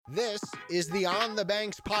This is the On the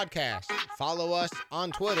Banks podcast. Follow us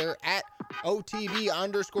on Twitter at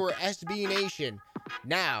OTB_SB Nation.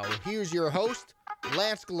 Now, here's your host,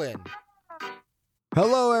 Lance Glynn.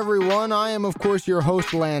 Hello, everyone. I am, of course, your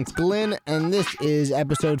host, Lance Glynn, and this is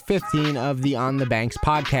episode 15 of the On the Banks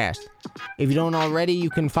podcast. If you don't already, you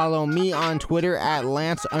can follow me on Twitter at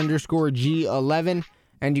Lance_G11,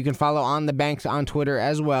 and you can follow On the Banks on Twitter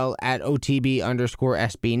as well at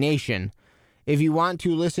OTB_SB Nation. If you want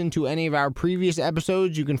to listen to any of our previous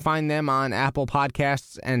episodes, you can find them on Apple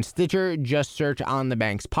Podcasts and Stitcher. Just search On the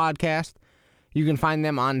Banks podcast. You can find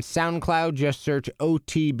them on SoundCloud. Just search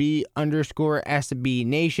OTB_SB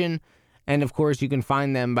Nation. And of course, you can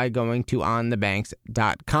find them by going to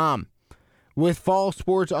onthebanks.com. With fall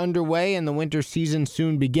sports underway and the winter season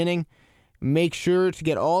soon beginning, make sure to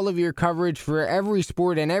get all of your coverage for every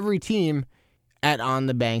sport and every team at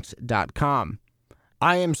onthebanks.com.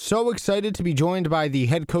 I am so excited to be joined by the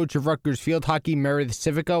head coach of Rutgers Field Hockey, Meredith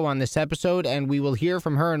Civico, on this episode, and we will hear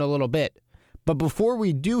from her in a little bit. But before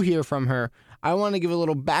we do hear from her, I want to give a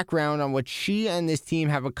little background on what she and this team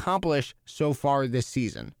have accomplished so far this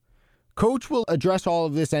season. Coach will address all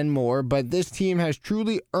of this and more, but this team has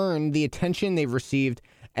truly earned the attention they've received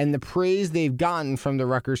and the praise they've gotten from the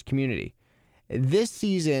Rutgers community. This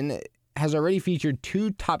season has already featured 2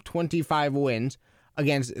 top 25 wins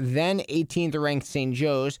against then 18th ranked St.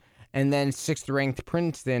 Joe's and then 6th ranked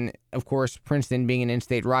Princeton. Of course, Princeton being an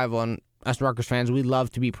in-state rival, and us Rutgers fans, we love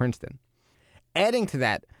to beat Princeton. Adding to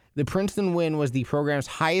that, the Princeton win was the program's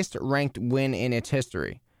highest ranked win in its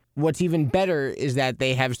history. What's even better is that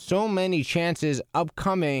they have so many chances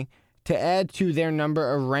upcoming to add to their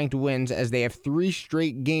number of ranked wins, as they have 3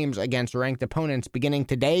 straight games against ranked opponents, beginning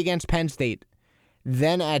today against Penn State,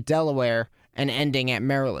 then at Delaware, and ending at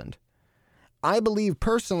Maryland. I believe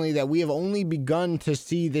personally that we have only begun to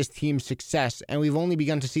see this team's success, and we've only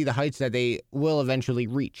begun to see the heights that they will eventually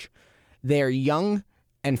reach. They are young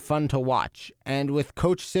and fun to watch, and with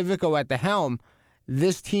Coach Civico at the helm,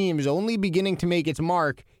 this team is only beginning to make its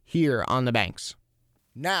mark here on the Banks.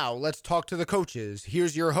 Now, let's talk to the coaches.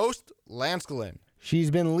 Here's your host, Lance Glynn.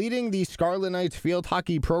 She's been leading the Scarlet Knights field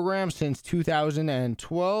hockey program since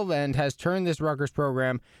 2012 and has turned this Rutgers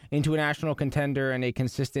program into a national contender and a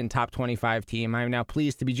consistent top 25 team. I'm now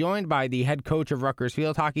pleased to be joined by the head coach of Rutgers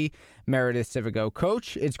field hockey, Meredith Civico.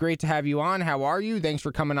 Coach, it's great to have you on. How are you? Thanks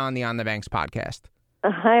for coming on the On the Banks podcast.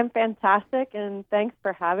 I'm fantastic, and thanks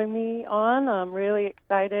for having me on. I'm really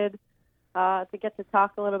excited to get to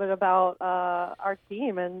talk a little bit about our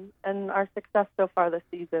team and our success so far this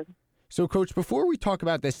season. So, Coach, before we talk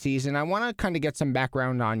about this season, I want to kind of get some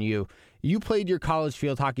background on you. You played your college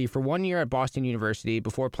field hockey for 1 year at Boston University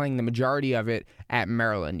before playing the majority of it at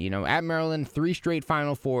Maryland. At Maryland, 3 straight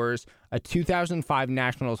Final Fours, a 2005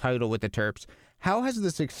 national title with the Terps. How has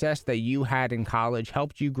the success that you had in college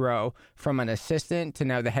helped you grow from an assistant to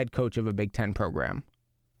now the head coach of a Big Ten program?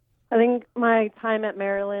 I think my time at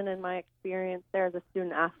Maryland and my experience there as a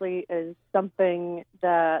student athlete is something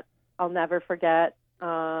that I'll never forget.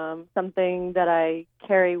 Something that I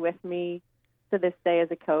carry with me to this day as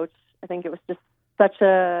a coach. I think it was just such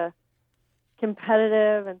a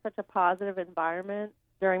competitive and such a positive environment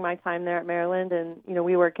during my time there at Maryland. And,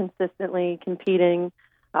 we were consistently competing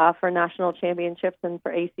for national championships and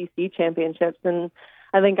for ACC championships. And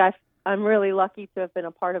I think I'm really lucky to have been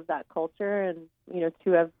a part of that culture and,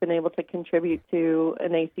 to have been able to contribute to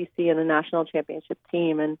an ACC and a national championship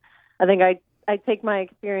team. And I think I take my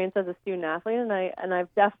experience as a student athlete, and I've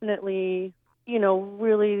definitely,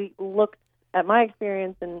 really looked at my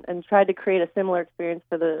experience and tried to create a similar experience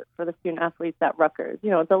for the student athletes at Rutgers.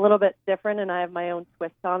 It's a little bit different, and I have my own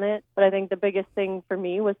twist on it. But I think the biggest thing for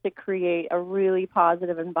me was to create a really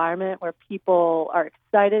positive environment where people are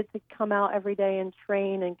excited to come out every day and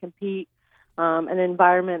train and compete. An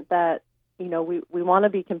environment that we want to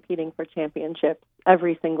be competing for championships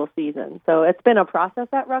every single season. So it's been a process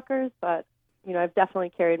at Rutgers, but I've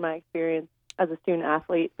definitely carried my experience as a student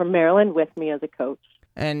athlete from Maryland with me as a coach.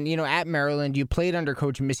 And, at Maryland, you played under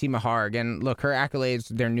Coach Missy Meharg. And, look, her accolades,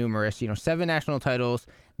 they're numerous. 7 national titles,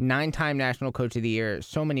 9-time National Coach of the Year,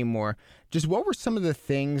 so many more. Just what were some of the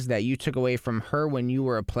things that you took away from her when you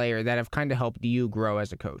were a player that have kind of helped you grow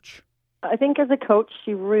as a coach? I think as a coach,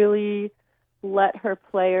 she really let her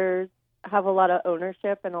players have a lot of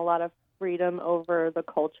ownership and a lot of freedom over the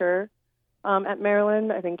culture. At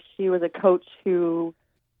Maryland, I think she was a coach who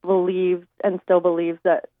believed and still believes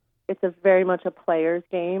that it's a very much a player's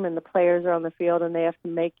game, and the players are on the field and they have to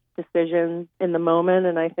make decisions in the moment.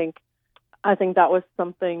 And I think that was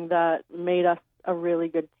something that made us a really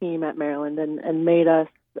good team at Maryland and made us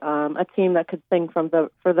a team that could think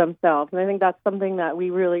for themselves. And I think that's something that we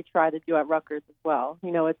really try to do at Rutgers as well.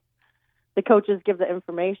 It's the coaches give the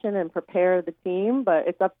information and prepare the team, but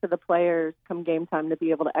it's up to the players come game time to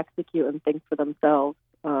be able to execute and think for themselves.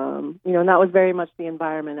 And that was very much the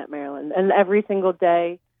environment at Maryland. And every single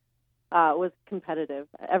day was competitive.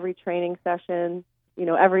 Every training session,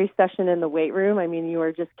 every session in the weight room, you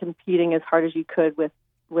were just competing as hard as you could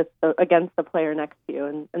against the player next to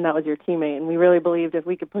you, and that was your teammate. And we really believed if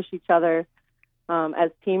we could push each other as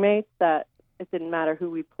teammates, that it didn't matter who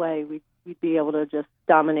we play, we'd be able to just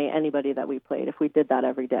dominate anybody that we played if we did that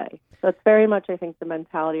every day. So it's very much, I think, the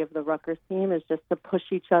mentality of the Rutgers team is just to push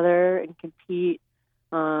each other and compete,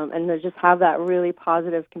 and to just have that really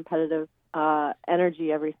positive, competitive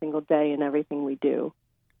energy every single day in everything we do.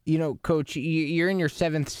 Coach, you're in your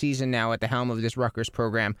 7th season now at the helm of this Rutgers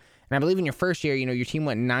program. And I believe in your first year, your team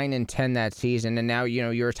went 9-10 that season. And now,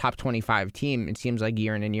 you're a top 25 team, it seems like,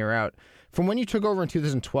 year in and year out. From when you took over in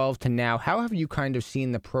 2012 to now, how have you kind of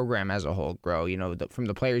seen the program as a whole grow? From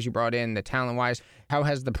the players you brought in, the talent-wise, how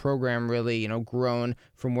has the program really, grown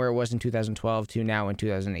from where it was in 2012 to now in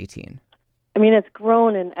 2018? It's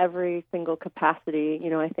grown in every single capacity,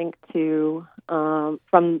 I think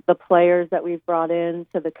from the players that we've brought in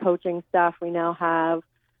to the coaching staff we now have,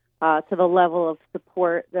 to the level of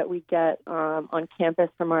support that we get on campus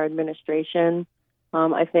from our administration.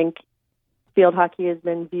 I think field hockey has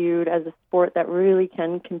been viewed as a sport that really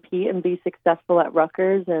can compete and be successful at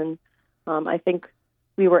Rutgers. And I think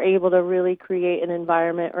we were able to really create an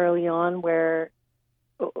environment early on where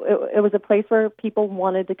it was a place where people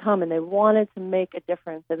wanted to come and they wanted to make a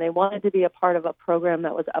difference and they wanted to be a part of a program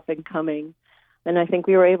that was up and coming. And I think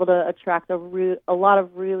we were able to attract a lot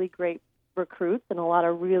of really great recruits and a lot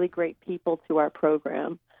of really great people to our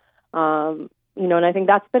program. And I think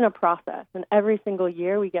that's been a process. And every single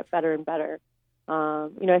year we get better and better.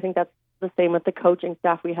 I think that's the same with the coaching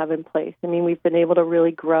staff we have in place. We've been able to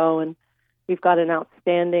really grow, and we've got an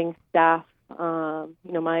outstanding staff.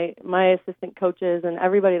 My assistant coaches and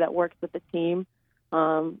everybody that works with the team,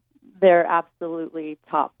 they're absolutely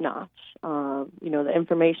top notch. The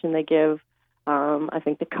information they give, I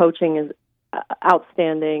think the coaching is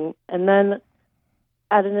outstanding. And then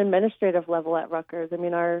at an administrative level at Rutgers,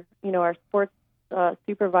 our sports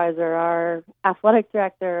supervisor, our athletic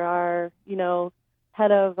director, our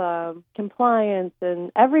head of compliance,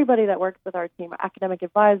 and everybody that works with our team, our academic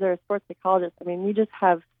advisor, sports psychologist. We just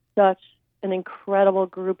have such an incredible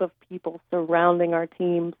group of people surrounding our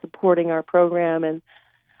team, supporting our program. And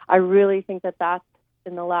I really think that that's,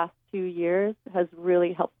 in the last 2 years, has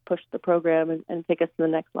really helped push the program and take us to the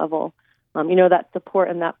next level. That support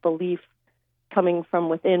and that belief coming from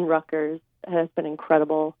within Rutgers has been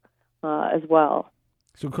incredible as well.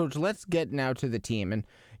 So, Coach, let's get now to the team. And,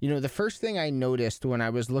 the first thing I noticed when I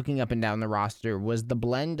was looking up and down the roster was the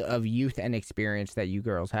blend of youth and experience that you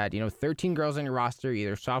girls had. 13 girls on your roster,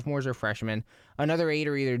 either sophomores or freshmen. Another 8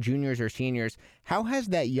 are either juniors or seniors. How has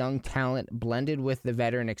that young talent blended with the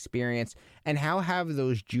veteran experience? And how have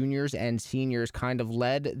those juniors and seniors kind of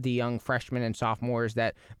led the young freshmen and sophomores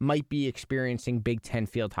that might be experiencing Big Ten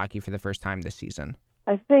field hockey for the first time this season?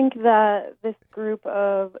 I think that this group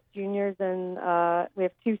of juniors and we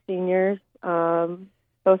have 2 seniors,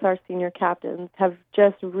 both our senior captains, have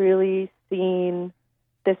just really seen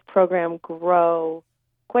this program grow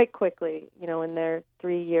quite quickly, in their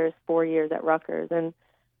 3 years, 4 years at Rutgers. And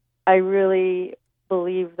I really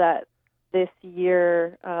believe that this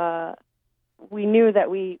year we knew that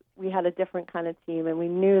we had a different kind of team, and we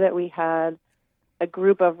knew that we had a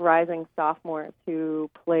group of rising sophomores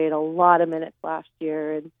who played a lot of minutes last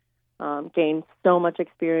year and gained so much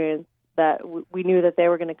experience that we knew that they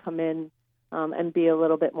were going to come in and be a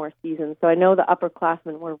little bit more seasoned. So I know the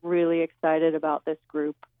upperclassmen were really excited about this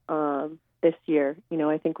group this year.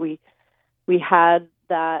 I think we had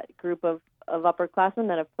that group of upperclassmen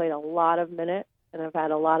that have played a lot of minutes and have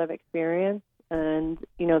had a lot of experience. And,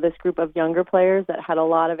 this group of younger players that had a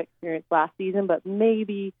lot of experience last season, but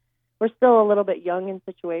maybe we're still a little bit young in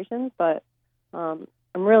situations. But I'm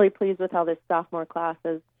really pleased with how this sophomore class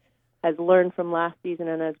has learned from last season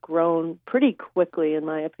and has grown pretty quickly, in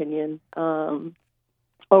my opinion,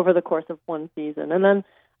 over the course of one season. And then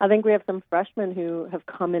I think we have some freshmen who have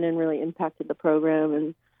come in and really impacted the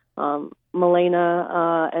program. And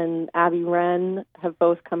Milena and Abby Wren have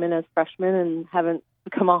both come in as freshmen and haven't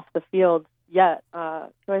come off the field yet. So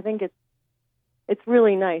I think it's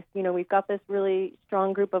really nice. We've got this really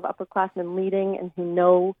strong group of upperclassmen leading and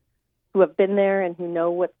who have been there and who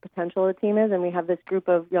know what the potential of the team is. And we have this group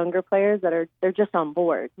of younger players that they're just on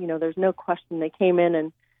board. There's no question. They came in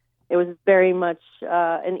and it was very much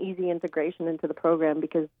an easy integration into the program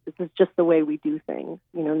because this is just the way we do things.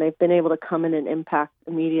 And they've been able to come in and impact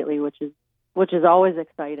immediately, which is always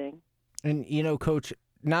exciting. And, Coach,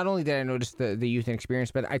 not only did I notice the youth and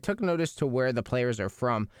experience, but I took notice to where the players are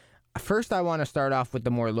from. First, I want to start off with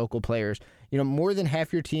the more local players. More than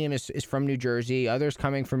half your team is from New Jersey, others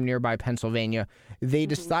coming from nearby Pennsylvania. They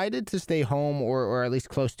decided to stay home or at least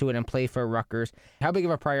close to it and play for Rutgers. How big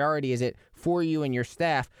of a priority is it for you and your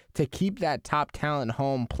staff to keep that top talent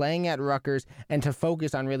home, playing at Rutgers, and to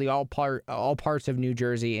focus on really all parts of New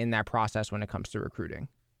Jersey in that process when it comes to recruiting?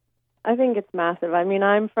 I think it's massive. I mean,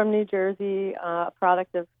 I'm from New Jersey, a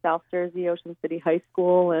product of South Jersey, Ocean City High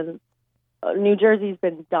School, and New Jersey's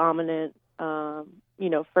been dominant,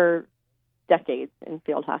 for decades in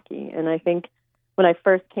field hockey. And I think when I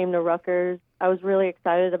first came to Rutgers, I was really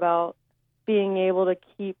excited about being able to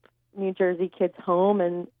keep New Jersey kids home.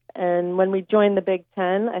 And when we joined the Big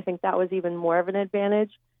Ten, I think that was even more of an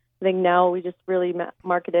advantage. I think now we just really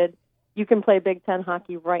marketed, you can play Big Ten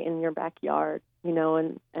hockey right in your backyard,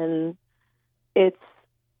 and it's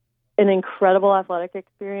an incredible athletic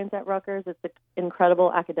experience at Rutgers. It's an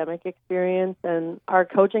incredible academic experience, and our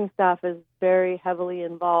coaching staff is very heavily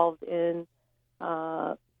involved in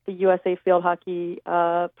the USA Field Hockey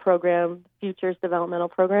program, Futures Developmental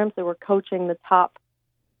Program. So we're coaching the top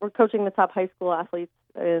high school athletes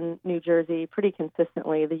in New Jersey pretty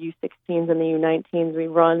consistently. The U16s and the U19s, we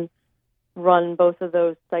run both of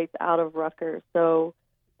those sites out of Rutgers. So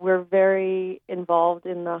we're very involved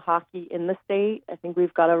in the hockey in the state. I think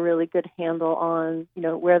we've got a really good handle on,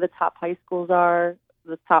 where the top high schools are,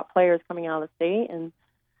 the top players coming out of the state. And,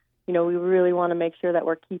 we really want to make sure that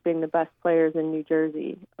we're keeping the best players in New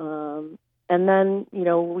Jersey. And then,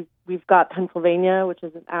 we've got Pennsylvania, which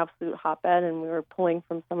is an absolute hotbed, and we were pulling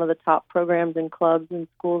from some of the top programs and clubs and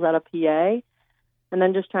schools out of PA. And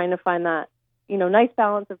then just trying to find that, nice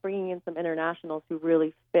balance of bringing in some internationals who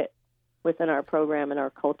really fit within our program and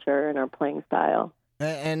our culture and our playing style.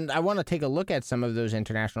 And I want to take a look at some of those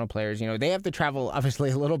international players. They have to travel, obviously,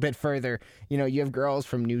 a little bit further. You have girls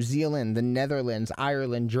from New Zealand, the Netherlands,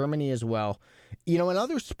 Ireland, Germany as well. In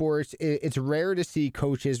other sports, it's rare to see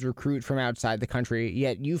coaches recruit from outside the country,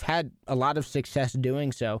 yet you've had a lot of success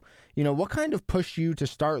doing so. What kind of pushed you to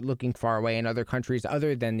start looking far away in other countries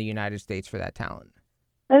other than the United States for that talent?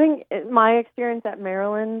 I think my experience at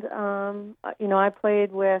Maryland, I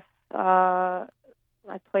played with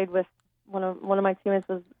one of my teammates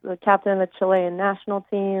was the captain of the Chilean national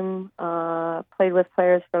team. Played with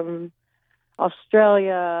players from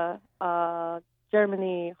Australia,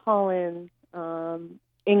 Germany, Holland,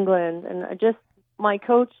 England, and my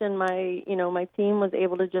coach and my team was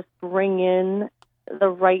able to just bring in the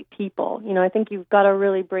right people. I think you've got to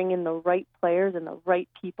really bring in the right players and the right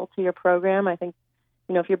people to your program. I think,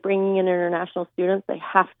 if you're bringing in international students, they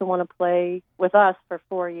have to want to play with us for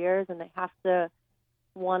 4 years, and they have to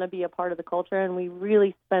want to be a part of the culture. And we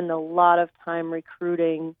really spend a lot of time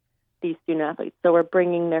recruiting these student athletes. So we're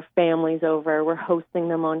bringing their families over. We're hosting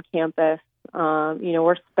them on campus.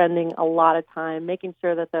 We're spending a lot of time making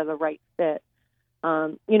sure that they're the right fit.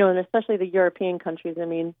 And especially the European countries. I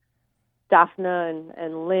mean, Daphna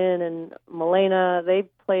and Lynn and Milena, they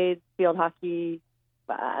played field hockey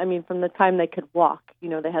from the time they could walk.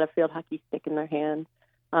 They had a field hockey stick in their hand.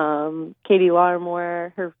 Katie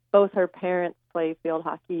Larmore, both her parents play field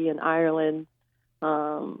hockey in Ireland.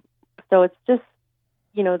 So it's just,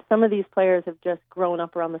 some of these players have just grown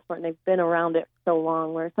up around the sport and they've been around it so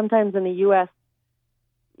long, where sometimes in the U.S.,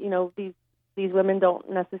 these women don't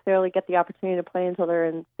necessarily get the opportunity to play until they're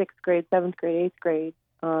in 6th grade, 7th grade, 8th grade.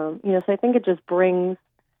 So I think it just brings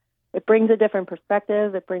a different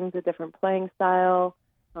perspective. It brings a different playing style.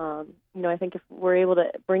 I think if we're able to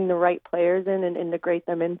bring the right players in and integrate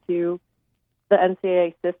them into the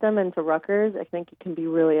NCAA system and to Rutgers, I think it can be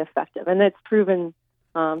really effective. And it's proven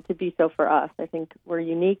to be so for us. I think we're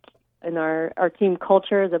unique, and our team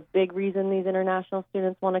culture is a big reason these international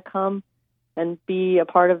students want to come and be a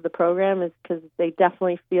part of the program, is because they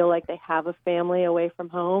definitely feel like they have a family away from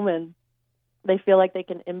home, and they feel like they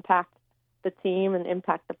can impact the team and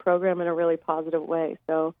impact the program in a really positive way.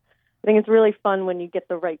 So I think it's really fun when you get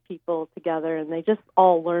the right people together and they just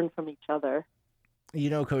all learn from each other.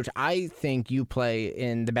 Coach, I think you play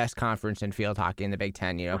in the best conference in field hockey in the Big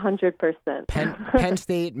Ten. 100%. Penn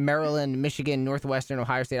State, Maryland, Michigan, Northwestern,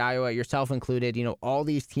 Ohio State, Iowa, yourself included, all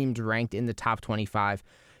these teams ranked in the top 25.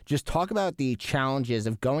 Just talk about the challenges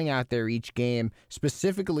of going out there each game,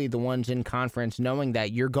 specifically the ones in conference, knowing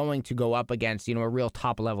that you're going to go up against, a real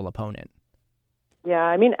top-level opponent.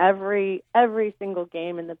 Yeah, every single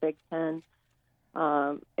game in the Big Ten,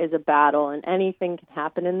 is a battle, and anything can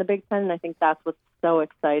happen in the Big Ten. And I think that's what's so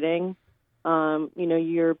exciting.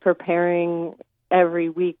 You're preparing every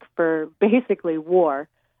week for basically war.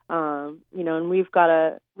 And we've got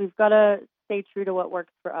to stay true to what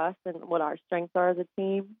works for us and what our strengths are as a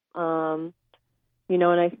team. And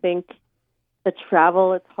I think the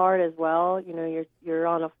travel, it's hard as well. You're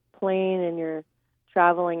on a plane and you're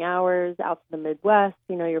traveling hours out to the Midwest.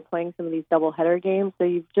 You're playing some of these doubleheader games, so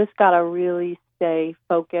you've just got to really stay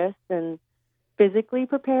focused and physically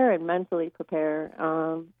prepare and mentally prepare.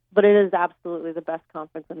 But it is absolutely the best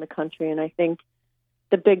conference in the country, and I think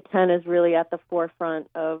the Big Ten is really at the forefront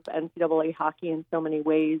of NCAA hockey in so many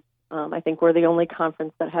ways. I think we're the only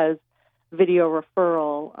conference that has video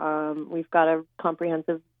referral. We've got a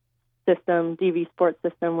comprehensive system, DV Sports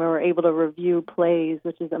system, where we're able to review plays,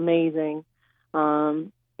 which is amazing.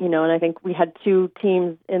 And I think we had 2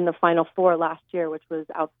 teams in the Final Four last year, which was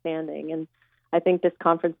outstanding. And I think this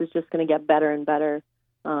conference is just going to get better and better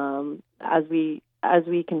as we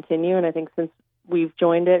continue. And I think since we've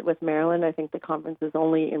joined it with Maryland, I think the conference has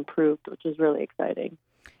only improved, which is really exciting.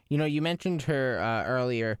 You mentioned her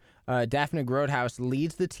earlier. Daphne Grothaus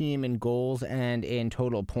leads the team in goals and in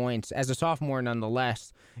total points as a sophomore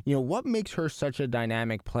nonetheless. What makes her such a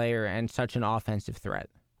dynamic player and such an offensive threat?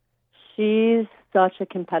 She's such a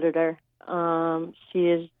competitor. She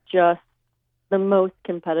is just the most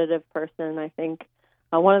competitive person, I think,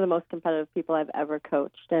 one of the most competitive people I've ever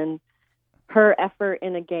coached. And her effort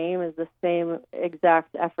in a game is the same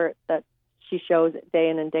exact effort that she shows day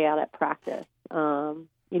in and day out at practice.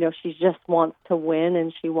 She just wants to win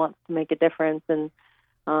and she wants to make a difference. And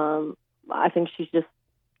I think she's just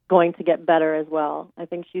going to get better as well. I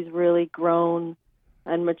think she's really grown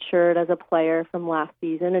and matured as a player from last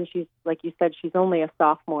season. And she's, like you said, she's only a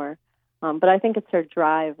sophomore. But I think it's her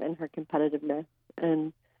drive and her competitiveness.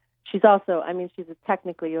 And she's also, she's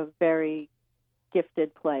technically a very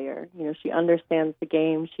gifted player. She understands the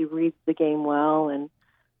game. She reads the game well. And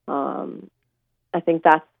I think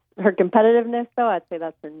that's her competitiveness, though. I'd say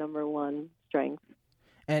that's her number one strength.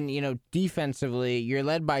 And, defensively, you're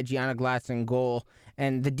led by Gianna Glatz in goal,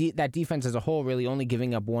 and that defense as a whole really only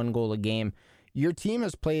giving up 1 goal a game. Your team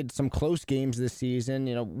has played some close games this season.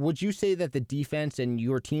 Would you say that the defense and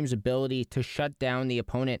your team's ability to shut down the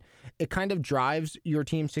opponent, it kind of drives your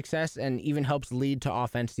team's success and even helps lead to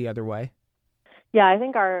offense the other way? Yeah, I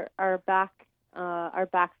think our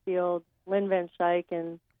backfield, Lynn Van Schaik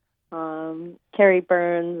and Carrie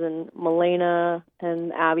Burns and Milena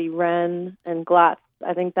and Abby Wren and Glatz,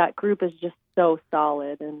 I think that group is just so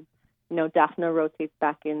solid. And, Daphne rotates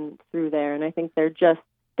back in through there. And I think they're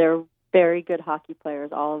very good hockey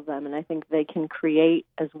players, all of them. And I think they can create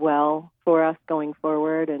as well for us going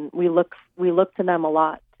forward. And we look to them a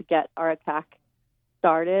lot to get our attack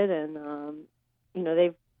started. And,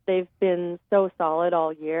 they've been so solid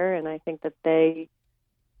all year. And I think that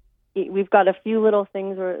we've got a few little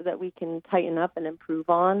things that we can tighten up and improve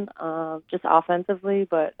on, just offensively.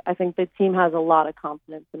 But I think the team has a lot of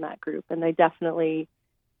confidence in that group, and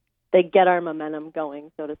they get our momentum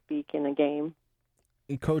going, so to speak, in a game.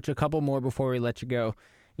 Coach, a couple more before we let you go.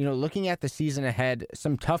 Looking at the season ahead,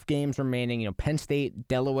 some tough games remaining. Penn State,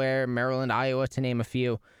 Delaware, Maryland, Iowa, to name a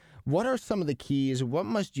few. What are some of the keys? What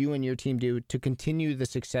must you and your team do to continue the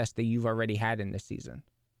success that you've already had in this season?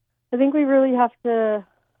 I think we really have to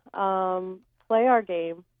play our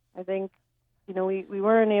game. I think, we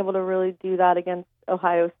weren't able to really do that against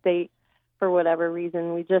Ohio State for whatever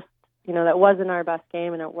reason. We just, that wasn't our best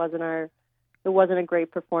game, and it wasn't a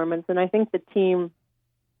great performance. And I think the team,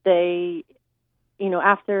 after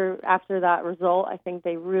that result, I think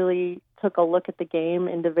they really took a look at the game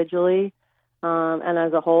individually and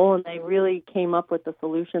as a whole, and they really came up with the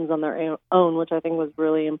solutions on their own, which I think was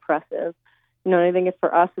really impressive. I think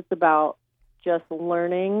for us, it's about just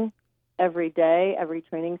learning every day, every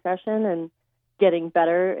training session, and getting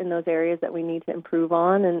better in those areas that we need to improve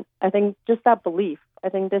on. And I think just that belief. I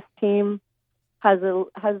think this team has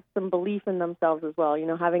some belief in themselves as well.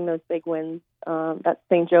 Having those big wins, that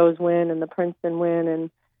St. Joe's win and the Princeton win,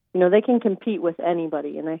 and they can compete with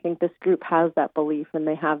anybody. And I think this group has that belief and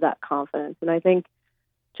they have that confidence. And I think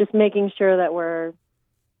just making sure that we're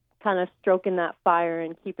kind of stroking that fire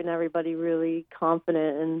and keeping everybody really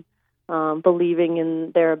confident and believing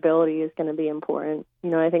in their ability is going to be important.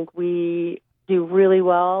 I think we do really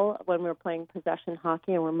well when we're playing possession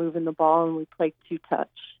hockey and we're moving the ball and we play two-touch.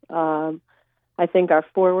 I think our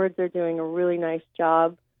forwards are doing a really nice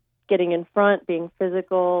job getting in front, being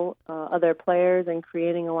physical, other players, and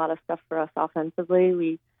creating a lot of stuff for us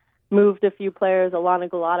offensively. moved a few players. Alana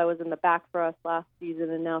Galata was in the back for us last season,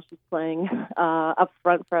 and now she's playing up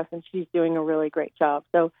front for us, and she's doing a really great job.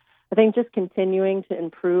 So I think just continuing to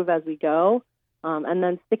improve as we go, and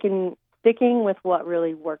then sticking with what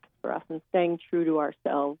really works for us and staying true to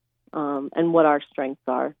ourselves and what our strengths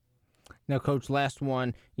are. Now, Coach, last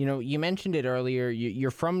one. You mentioned it earlier.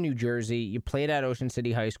 You're from New Jersey. You played at Ocean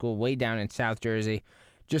City High School way down in South Jersey.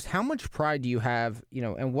 Just how much pride do you have,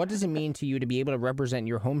 and what does it mean to you to be able to represent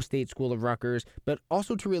your home state school of Rutgers, but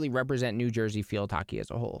also to really represent New Jersey field hockey as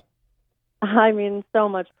a whole? I mean, so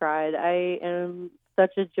much pride. I am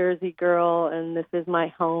such a Jersey girl, and this is my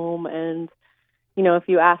home. And, if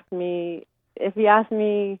you asked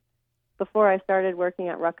me before I started working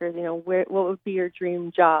at Rutgers, what would be your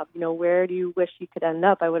dream job? Where do you wish you could end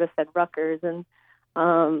up? I would have said Rutgers. And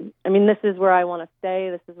this is where I want to stay.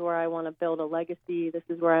 This is where I want to build a legacy. This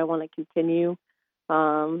is where I want to continue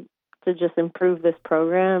to just improve this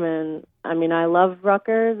program. And, I love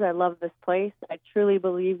Rutgers. I love this place. I truly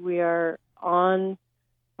believe we are on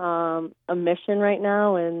a mission right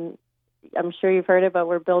now. And I'm sure you've heard it, but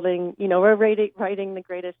we're building, we're writing the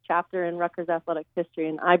greatest chapter in Rutgers athletics history.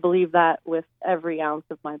 And I believe that with every ounce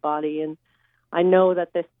of my body. And I know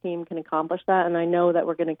that this team can accomplish that, and I know that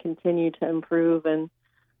we're going to continue to improve and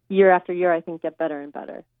year after year, I think, get better and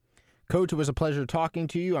better. Coach, it was a pleasure talking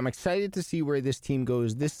to you. I'm excited to see where this team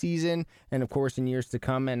goes this season and, of course, in years to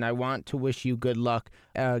come, and I want to wish you good luck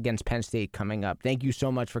against Penn State coming up. Thank you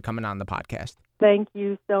so much for coming on the podcast. Thank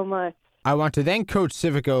you so much. I want to thank Coach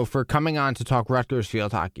Civico for coming on to talk Rutgers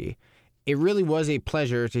field hockey. It really was a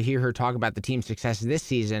pleasure to hear her talk about the team's success this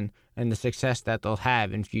season and the success that they'll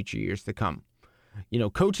have in future years to come.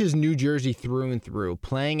 Coach is New Jersey through and through,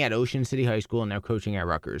 playing at Ocean City High School and now coaching at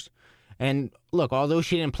Rutgers. And look, although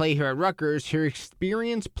she didn't play here at Rutgers, her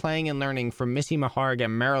experience playing and learning from Missy Maharg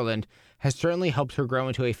at Maryland has certainly helped her grow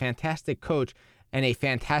into a fantastic coach and a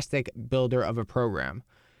fantastic builder of a program.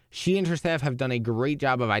 She and her staff have done a great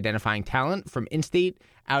job of identifying talent from in-state,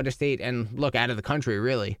 out-of-state, and out of the country,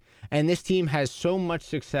 really. And this team has so much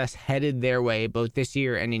success headed their way both this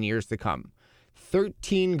year and in years to come.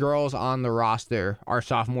 13 girls on the roster are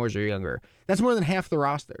sophomores or younger. That's more than half the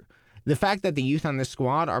roster. The fact that the youth on this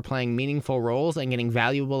squad are playing meaningful roles and getting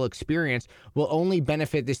valuable experience will only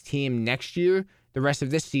benefit this team next year, the rest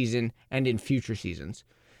of this season, and in future seasons.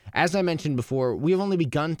 As I mentioned before, we have only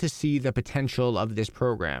begun to see the potential of this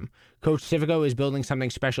program. Coach Civico is building something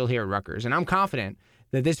special here at Rutgers, and I'm confident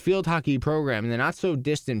that this field hockey program in the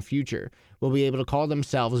not-so-distant future will be able to call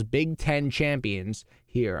themselves Big Ten champions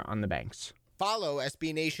here on the Banks. Follow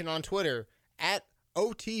SB Nation on Twitter at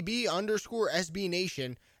 @OTB_SB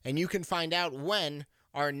Nation, and you can find out when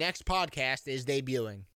our next podcast is debuting.